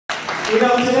You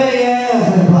know, today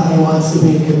everybody wants to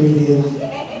be a comedian.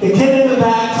 The kid in the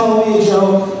back told me a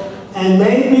joke and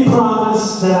made me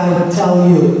promise that I would tell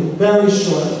you, very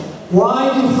short.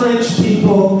 Why do French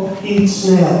people eat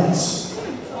snails?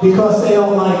 Because they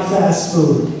don't like fast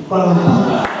food. But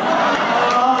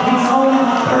he's only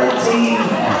 13.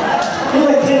 Give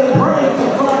a kid a break for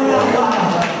crying out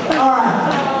loud. All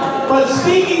right. But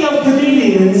speaking of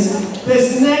comedians,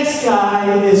 this next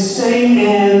guy is St.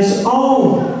 Anne's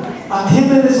own.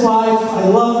 Him and his wife, I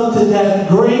love them to death,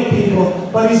 great people,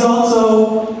 but he's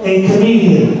also a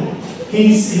comedian.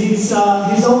 He's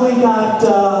only got,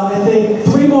 I think,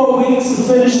 3 more weeks to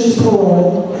finish his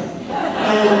parole.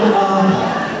 And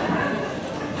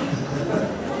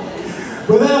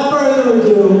without further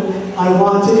ado, I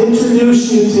want to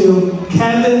introduce you to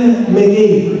Kevin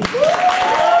Magee.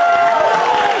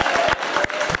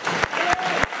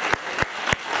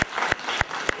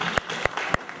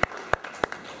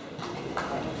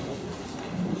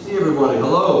 Everybody,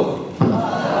 hello.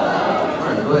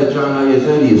 I'm glad John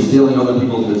Iazetti is stealing other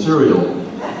people's material.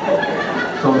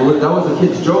 So that was a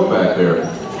kid's joke back there.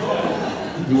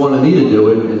 He wanted me to do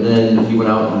it, and then he went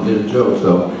out and did a joke.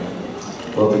 So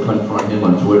love to confront him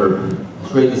on Twitter.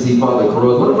 It's great to see Father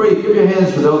Carozza. What a great! Give your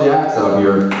hands for all the acts out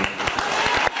here. Amazing.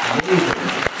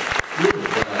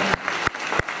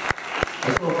 I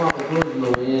saw Father Carozza in the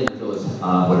way in. So it's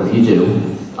whatever you do,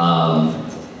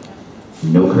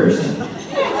 no cursing.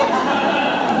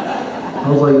 I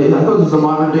was like, I thought this was a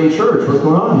modern day church. What's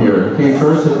going on here? You can't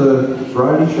curse at the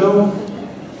variety show?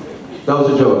 That was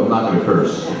a joke. I'm not going to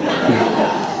curse.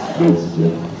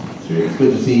 It's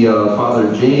good to see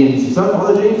Father James. Is that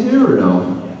Father James here or no?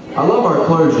 I love our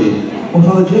clergy. Oh,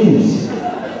 Father James.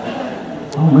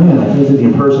 Oh man, I can't do the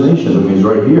impersonation of him. He's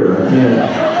right here. I can't.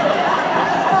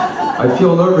 I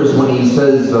feel nervous when he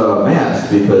says Mass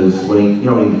because when he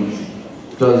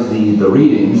does the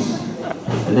readings,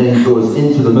 and then he goes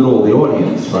into the middle of the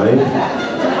audience, right?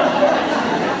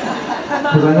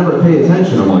 Because I never pay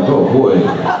attention. I'm like, oh boy,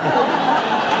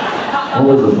 what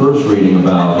was the first reading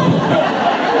about?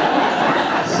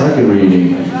 Second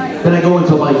reading. Then I go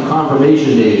into like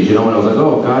confirmation days, and I was like,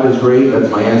 oh, God is great. That's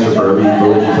my answer for every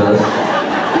religion test.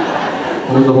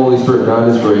 What was the Holy Spirit? God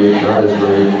is great. God is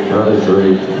great. God is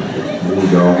great. There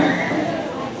you go.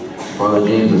 Father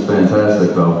James is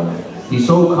fantastic, though. He's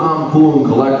so calm, cool, and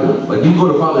collective. Like, you go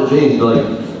to Father James, be like,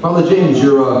 Father James,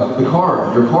 your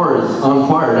car is on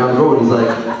fire down the road. He's like,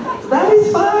 that is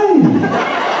fine.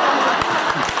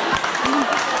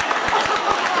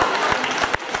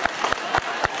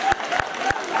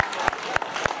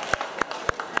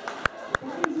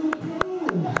 That is okay.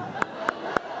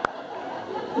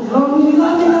 As long as you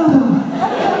love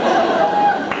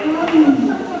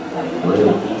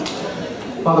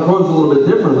Father Carozza's a little bit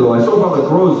different, though. I saw Father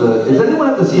Carozza. Does anyone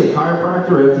have to see a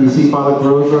chiropractor after you see Father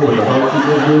Carozza with the hugs he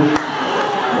gives you?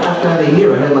 I walked out of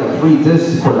here. I had like 3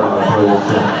 discs put out.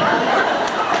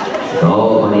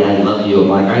 Oh, honey, I love you. I'm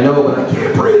like, I know, but I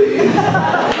can't breathe.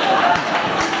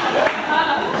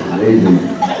 It's amazing.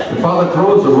 And Father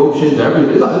Carozza ropes into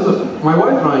everything. My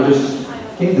wife and I just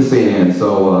came to St. Anne,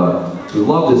 so we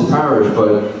love this parish,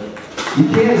 but you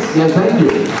can't. Yeah, thank you.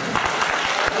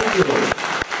 Thank you.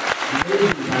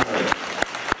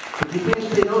 But you can't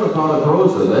say no to Father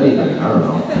Carozza of anything, I don't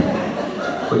know.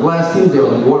 Like last Tuesday, I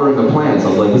was like watering the plants. I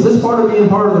was like, is this part of being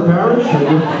part of the parish?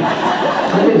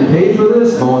 I'm getting paid for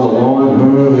this? Mowing the lawn,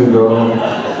 there you go.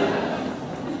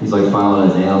 He's like filing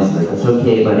his nails, he's like, that's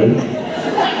okay, buddy.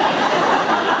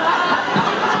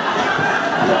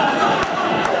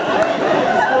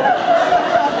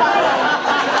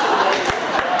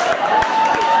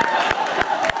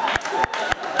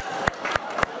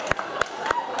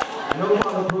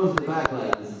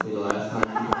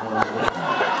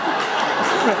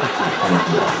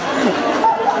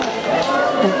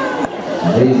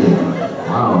 Amazing.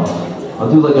 Wow.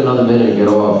 I'll do like another minute and get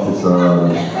off. It's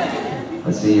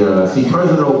I see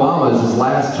President Obama is his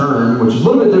last term, which is a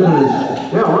little bit different.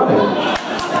 Yeah, right.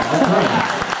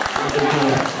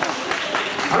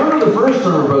 I remember the first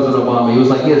term of President Obama. He was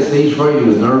like, he had stage fright. He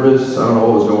was nervous. I don't know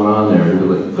what was going on there. He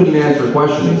was like, couldn't even answer a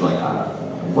question. He's like,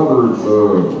 whether it's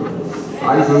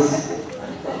ISIS,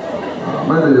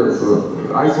 maybe it's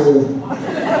ISIL.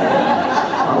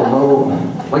 I don't know.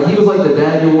 Like, he was like the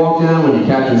dad you walked in when you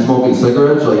catch him smoking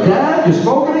cigarettes. You're like, Dad, you're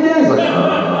smoking again? He's like,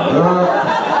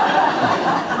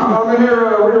 I'm in here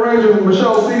rearranging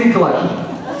Michelle's CD collection.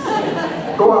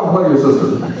 Go out and play your sister.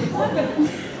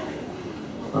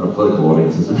 Not a political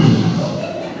audience, is it?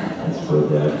 That's for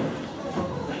Dad.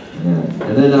 Yeah.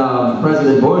 And then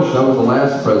President Bush, that was the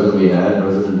last president we had,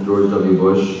 President George W.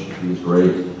 Bush. He was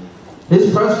great.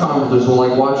 His press conferences were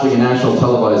like watching a national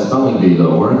televised spelling bee,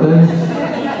 though, weren't they?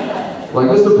 Like,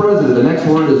 Mr. President, the next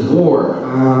word is war.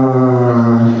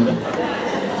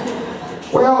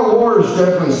 Well, war is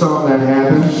definitely something that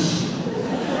happens.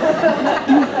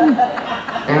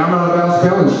 And I'm not about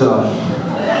spelling stuff.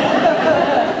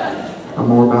 I'm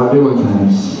more about doing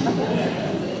things.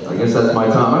 I guess that's my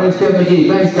time. My name's Kevin Magee.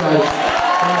 Thanks, guys.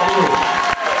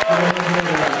 Thank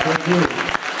you. Thank you.